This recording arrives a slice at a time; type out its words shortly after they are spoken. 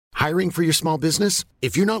Hiring for your small business?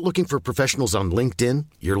 If you're not looking for professionals on LinkedIn,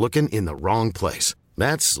 you're looking in the wrong place.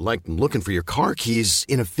 That's like looking for your car keys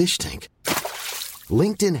in a fish tank.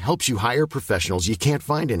 LinkedIn helps you hire professionals you can't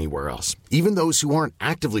find anywhere else, even those who aren't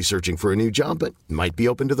actively searching for a new job but might be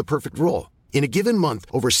open to the perfect role. In a given month,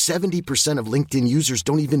 over 70% of LinkedIn users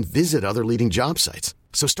don't even visit other leading job sites.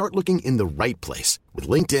 So start looking in the right place. With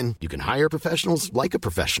LinkedIn, you can hire professionals like a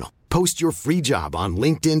professional. Post your free job on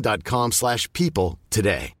linkedin.com/people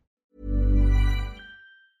today.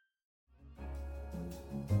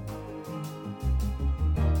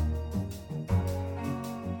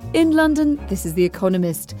 In London, this is The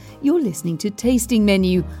Economist. You're listening to Tasting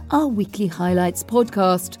Menu, our weekly highlights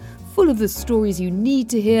podcast, full of the stories you need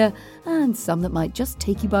to hear and some that might just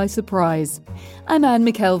take you by surprise. I'm Anne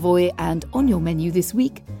McElvoy, and on your menu this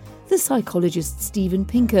week, the psychologist Steven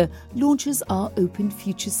Pinker launches our Open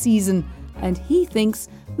Future season, and he thinks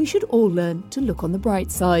we should all learn to look on the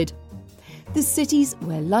bright side. The cities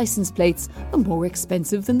where license plates are more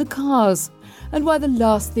expensive than the cars, and why the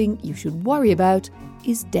last thing you should worry about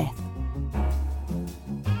is death.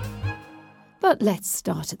 But let's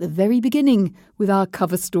start at the very beginning with our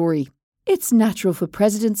cover story. It's natural for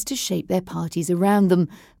presidents to shape their parties around them,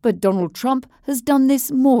 but Donald Trump has done this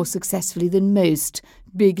more successfully than most.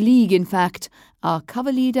 Big league, in fact. Our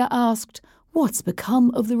cover leader asked, what's become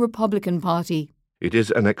of the Republican Party? It is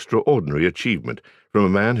an extraordinary achievement from a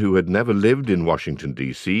man who had never lived in Washington,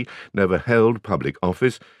 D.C., never held public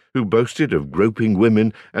office, who boasted of groping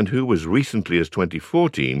women, and who, as recently as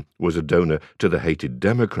 2014, was a donor to the hated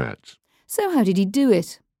Democrats. So how did he do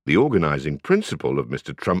it? The organizing principle of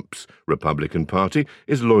Mr. Trump's Republican Party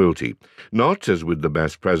is loyalty, not, as with the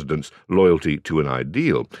best presidents, loyalty to an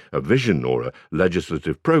ideal, a vision or a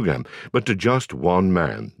legislative program, but to just one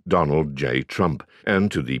man, Donald J. Trump,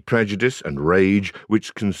 and to the prejudice and rage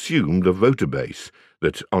which consume the voter base,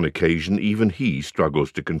 that on occasion even he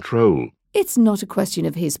struggles to control. It's not a question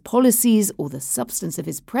of his policies or the substance of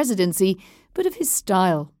his presidency, but of his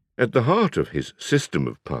style. At the heart of his system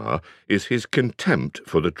of power is his contempt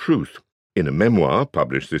for the truth. In a memoir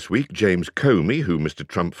published this week, James Comey, who Mr.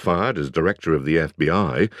 Trump fired as director of the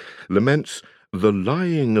FBI, laments the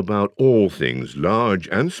lying about all things, large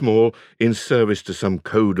and small, in service to some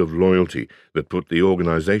code of loyalty that put the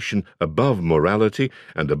organization above morality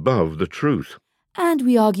and above the truth. And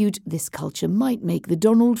we argued this culture might make the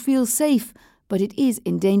Donald feel safe, but it is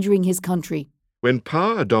endangering his country. When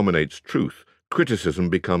power dominates truth, criticism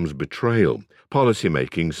becomes betrayal.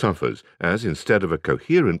 Policymaking suffers, as instead of a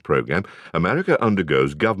coherent program, America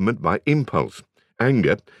undergoes government by impulse,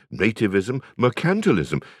 anger, nativism,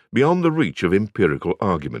 mercantilism, beyond the reach of empirical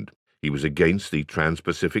argument. He was against the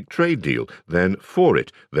Trans-Pacific Trade Deal, then for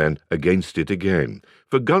it, then against it again,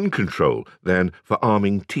 for gun control, then for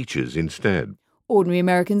arming teachers instead. Ordinary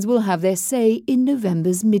Americans will have their say in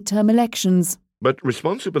November's midterm elections. But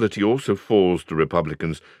responsibility also falls to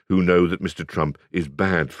Republicans who know that Mr. Trump is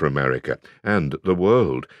bad for America and the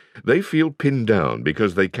world. They feel pinned down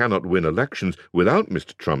because they cannot win elections without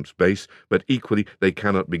Mr. Trump's base, but equally they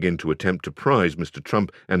cannot begin to attempt to prize Mr.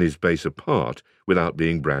 Trump and his base apart without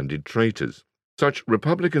being branded traitors. Such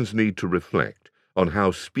Republicans need to reflect on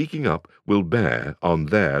how speaking up will bear on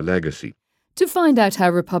their legacy. To find out how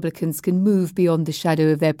Republicans can move beyond the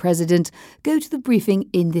shadow of their president, go to the briefing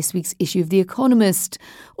in this week's issue of The Economist.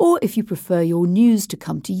 Or if you prefer your news to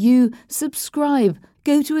come to you, subscribe.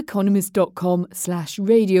 Go to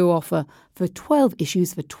economist.com/radio offer for 12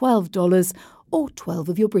 issues for $12 or 12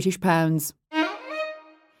 of your British pounds.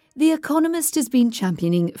 The Economist has been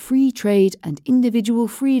championing free trade and individual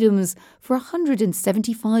freedoms for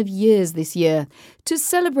 175 years this year. To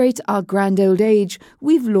celebrate our grand old age,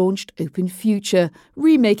 we've launched Open Future,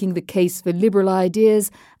 remaking the case for liberal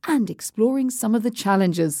ideas and exploring some of the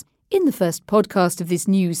challenges. In the first podcast of this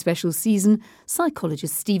new special season,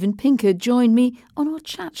 psychologist Steven Pinker joined me on our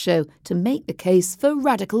chat show to make the case for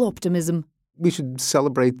radical optimism. We should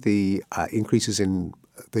celebrate the increases in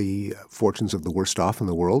the fortunes of the worst off in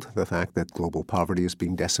the world, the fact that global poverty is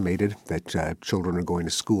being decimated, that children are going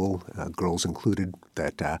to school, girls included,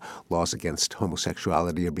 that laws against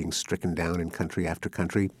homosexuality are being stricken down in country after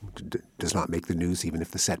country, does not make the news even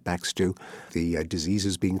if the setbacks do. The disease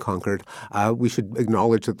is being conquered. We should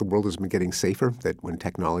acknowledge that the world has been getting safer, that when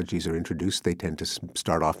technologies are introduced, they tend to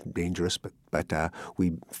start off dangerous, but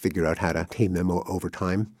we figure out how to tame them over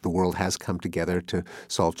time. The world has come together to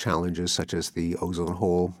solve challenges such as the ozone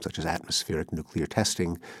hole, such as atmospheric nuclear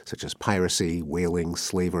testing, such as piracy, whaling,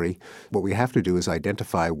 slavery. What we have to do is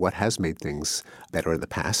identify what has made things better in the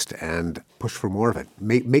past and push for more of it.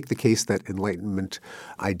 Make the case that Enlightenment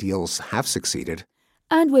ideals have succeeded.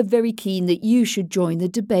 And we're very keen that you should join the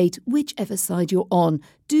debate, whichever side you're on.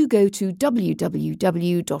 Do go to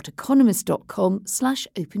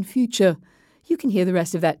www.economist.com/openfuture. You can hear the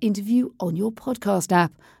rest of that interview on your podcast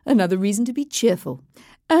app. Another reason to be cheerful.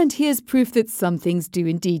 And here's proof that some things do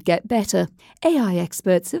indeed get better. AI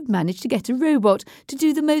experts have managed to get a robot to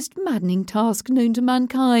do the most maddening task known to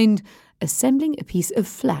mankind, assembling a piece of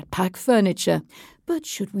flat-pack furniture. But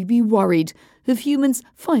should we be worried? Have humans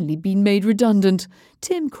finally been made redundant?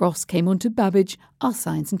 Tim Cross came onto Babbage, our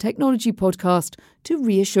science and technology podcast, to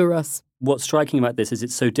reassure us. What's striking about this is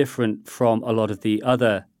it's so different from a lot of the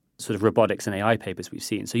other sort of robotics and AI papers we've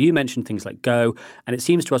seen. So you mentioned things like Go, and it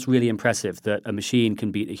seems to us really impressive that a machine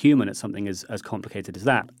can beat a human at something as complicated as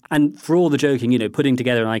that. And for all the joking, putting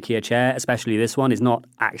together an IKEA chair, especially this one, is not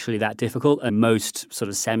actually that difficult, and most sort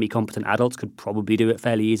of semi-competent adults could probably do it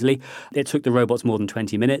fairly easily. It took the robots more than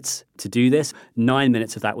 20 minutes to do this. 9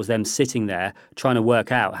 minutes of that was them sitting there trying to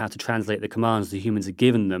work out how to translate the commands the humans had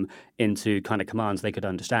given them into kind of commands they could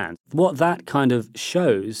understand. What that kind of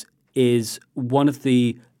shows is one of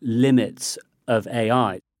the limits of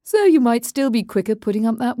AI. So you might still be quicker putting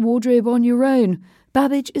up that wardrobe on your own.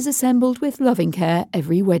 Babbage is assembled with loving care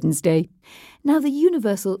every Wednesday. Now, the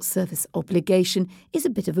universal service obligation is a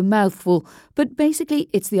bit of a mouthful, but basically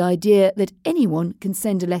it's the idea that anyone can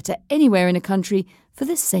send a letter anywhere in a country for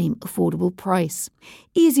the same affordable price.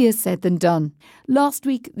 Easier said than done. Last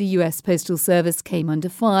week, the US Postal Service came under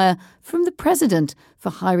fire from the president for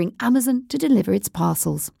hiring Amazon to deliver its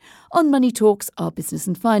parcels. On Money Talks, our business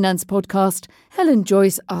and finance podcast, Helen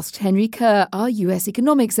Joyce asked Henry Kerr, our US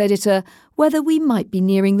economics editor, whether we might be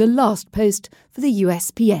nearing the last post for the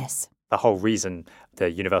USPS. The whole reason the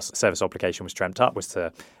universal service obligation was dreamt up was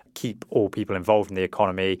to keep all people involved in the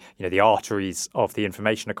economy. The arteries of the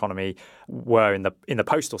information economy were in the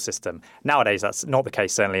postal system. Nowadays, that's not the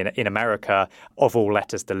case. Certainly in America, of all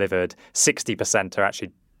letters delivered, 60% are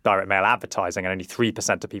actually direct mail advertising and only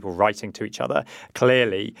 3% of people writing to each other.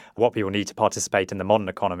 Clearly, what people need to participate in the modern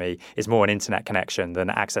economy is more an internet connection than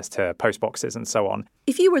access to post boxes and so on.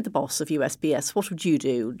 If you were the boss of USPS, what would you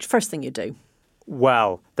do? First thing you'd do?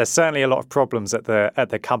 Well, there's certainly a lot of problems at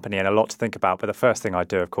the company and a lot to think about. But the first thing I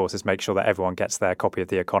do, of course, is make sure that everyone gets their copy of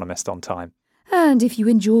The Economist on time. And if you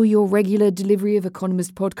enjoy your regular delivery of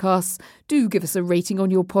Economist podcasts, do give us a rating on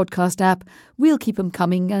your podcast app. We'll keep them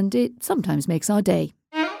coming, and it sometimes makes our day.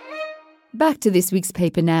 Back to this week's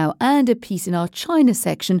paper now, and a piece in our China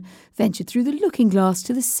section ventured through the looking glass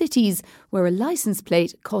to the cities where a license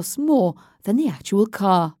plate costs more than the actual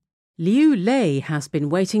car. Liu Lei has been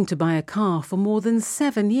waiting to buy a car for more than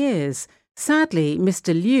 7 years. Sadly,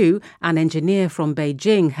 Mr. Liu, an engineer from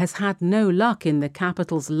Beijing, has had no luck in the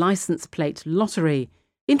capital's license plate lottery.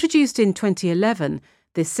 Introduced in 2011,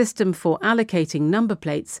 this system for allocating number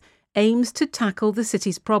plates aims to tackle the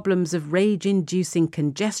city's problems of rage-inducing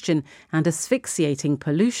congestion and asphyxiating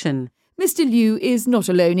pollution. Mr. Liu is not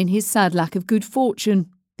alone in his sad lack of good fortune.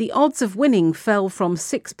 The odds of winning fell from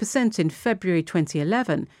 6% in February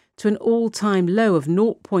 2011 to an all-time low of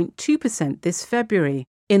 0.2% this February.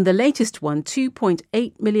 In the latest one,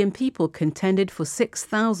 2.8 million people contended for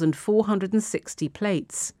 6,460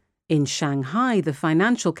 plates. In Shanghai, the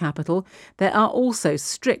financial capital, there are also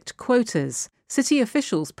strict quotas. City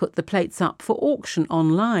officials put the plates up for auction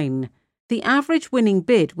online. The average winning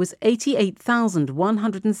bid was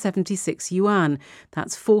 88,176 yuan,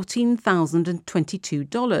 that's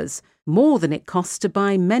 $14,022, more than it costs to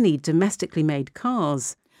buy many domestically made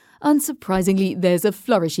cars. Unsurprisingly, there's a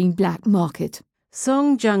flourishing black market.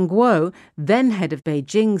 Song Jianguo, then head of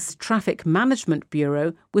Beijing's Traffic Management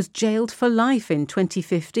Bureau, was jailed for life in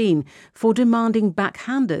 2015 for demanding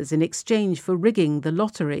backhanders in exchange for rigging the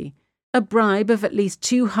lottery. A bribe of at least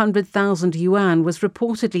 200,000 yuan was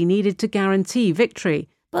reportedly needed to guarantee victory.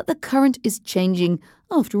 But the current is changing.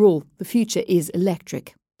 After all, the future is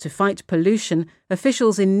electric. To fight pollution,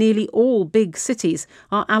 officials in nearly all big cities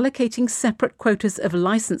are allocating separate quotas of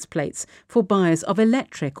license plates for buyers of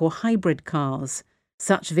electric or hybrid cars.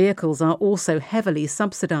 Such vehicles are also heavily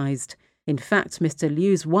subsidised. In fact, Mr.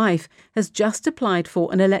 Liu's wife has just applied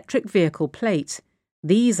for an electric vehicle plate.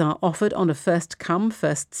 These are offered on a first-come,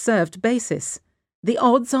 first-served basis. The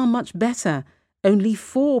odds are much better. Only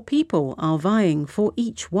 4 people are vying for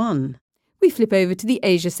each one. We flip over to the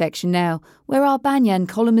Asia section now, where our Banyan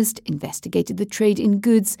columnist investigated the trade in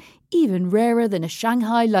goods even rarer than a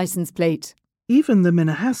Shanghai license plate. Even the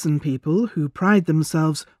Minahasan people, who pride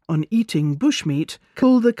themselves on eating bushmeat,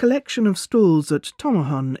 call the collection of stalls at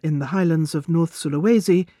Tomohon in the highlands of North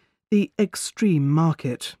Sulawesi the extreme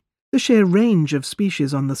market. The sheer range of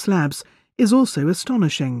species on the slabs is also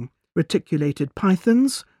astonishing. Reticulated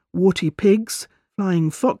pythons, warty pigs,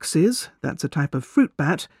 flying foxes, that's a type of fruit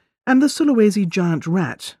bat, and the Sulawesi giant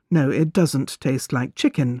rat. No, it doesn't taste like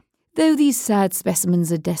chicken. Though these sad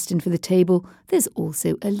specimens are destined for the table, there's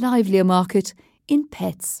also a livelier market in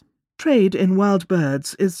pets. Trade in wild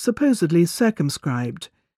birds is supposedly circumscribed,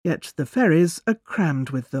 yet the ferries are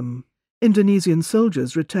crammed with them. Indonesian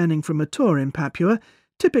soldiers returning from a tour in Papua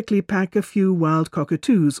typically pack a few wild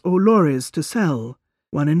cockatoos or lories to sell.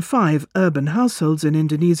 1 in 5 urban households in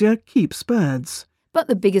Indonesia keeps birds. But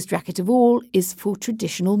the biggest racket of all is for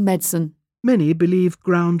traditional medicine. Many believe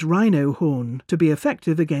ground rhino horn to be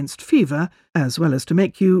effective against fever, as well as to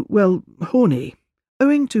make you, well, horny.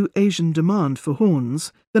 Owing to Asian demand for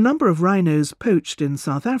horns, the number of rhinos poached in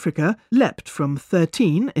South Africa leapt from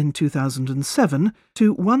 13 in 2007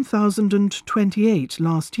 to 1,028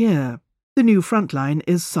 last year. The new frontline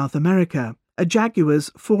is South America. A jaguar's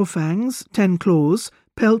 4 fangs, 10 claws,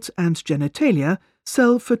 pelt and genitalia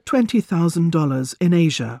sell for $20,000 in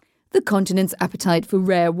Asia. The continent's appetite for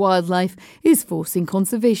rare wildlife is forcing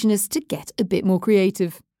conservationists to get a bit more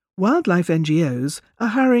creative. Wildlife NGOs are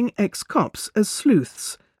hiring ex-cops as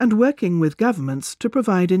sleuths and working with governments to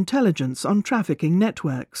provide intelligence on trafficking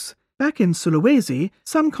networks. Back in Sulawesi,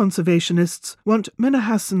 some conservationists want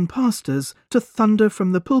Minahasa pastors to thunder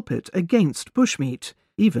from the pulpit against bushmeat,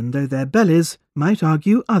 even though their bellies might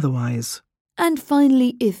argue otherwise. And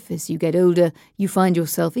finally, if, as you get older, you find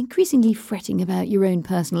yourself increasingly fretting about your own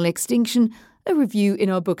personal extinction, a review in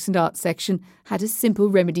our Books and Arts section had a simple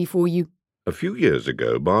remedy for you. A few years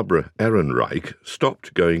ago, Barbara Ehrenreich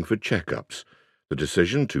stopped going for checkups. The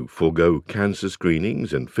decision to forego cancer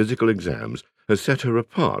screenings and physical exams has set her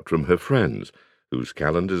apart from her friends, whose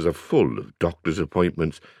calendars are full of doctor's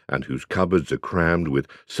appointments and whose cupboards are crammed with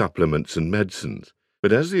supplements and medicines.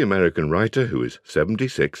 But as the American writer, who is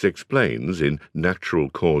 76, explains in Natural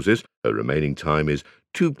Causes, her remaining time is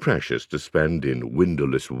too precious to spend in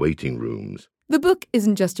windowless waiting rooms. The book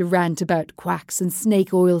isn't just a rant about quacks and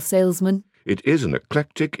snake oil salesmen. It is an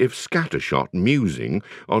eclectic, if scattershot, musing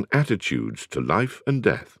on attitudes to life and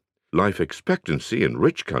death. Life expectancy in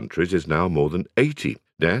rich countries is now more than 80.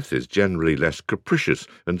 Death is generally less capricious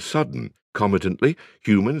and sudden. Concomitantly,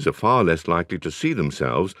 humans are far less likely to see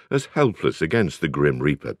themselves as helpless against the grim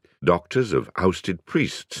reaper. Doctors have ousted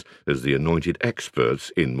priests as the anointed experts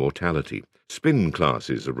in mortality. Spin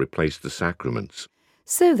classes have replaced the sacraments.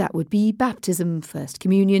 So that would be baptism, First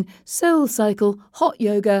Communion, Soul Cycle, hot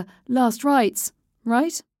yoga, last rites,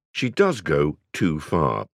 right? She does go too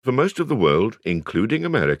far. For most of the world, including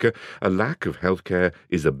America, a lack of healthcare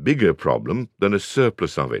is a bigger problem than a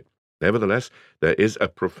surplus of it. Nevertheless, there is a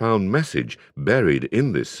profound message buried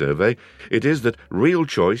in this survey. It is that real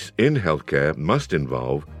choice in healthcare must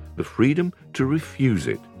involve the freedom to refuse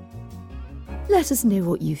it. Let us know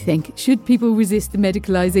what you think. Should people resist the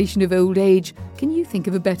medicalisation of old age? Can you think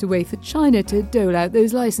of a better way for China to dole out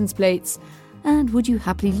those licence plates? And would you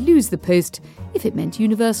happily lose the post if it meant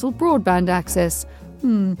universal broadband access?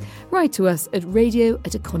 Write to us at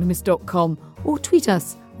radio@economist.com or tweet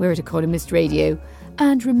us. We're at Economist Radio.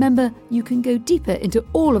 And remember, you can go deeper into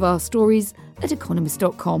all of our stories at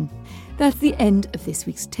economist.com. That's the end of this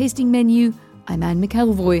week's tasting menu. I'm Anne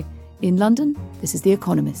McElvoy. In London, this is The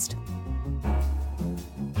Economist.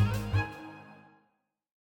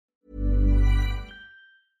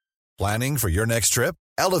 Planning for your next trip?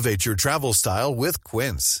 Elevate your travel style with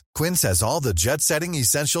Quince. Quince has all the jet-setting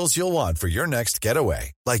essentials you'll want for your next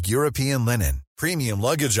getaway, like European linen, premium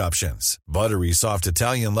luggage options, buttery soft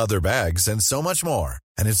Italian leather bags, and so much more.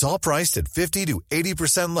 And it's all priced at 50 to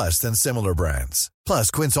 80% less than similar brands. Plus,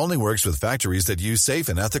 Quince only works with factories that use safe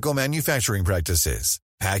and ethical manufacturing practices.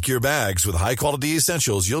 Pack your bags with high-quality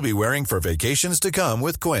essentials you'll be wearing for vacations to come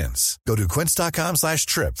with Quince. Go to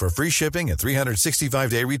quince.com/trip for free shipping and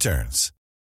 365-day returns.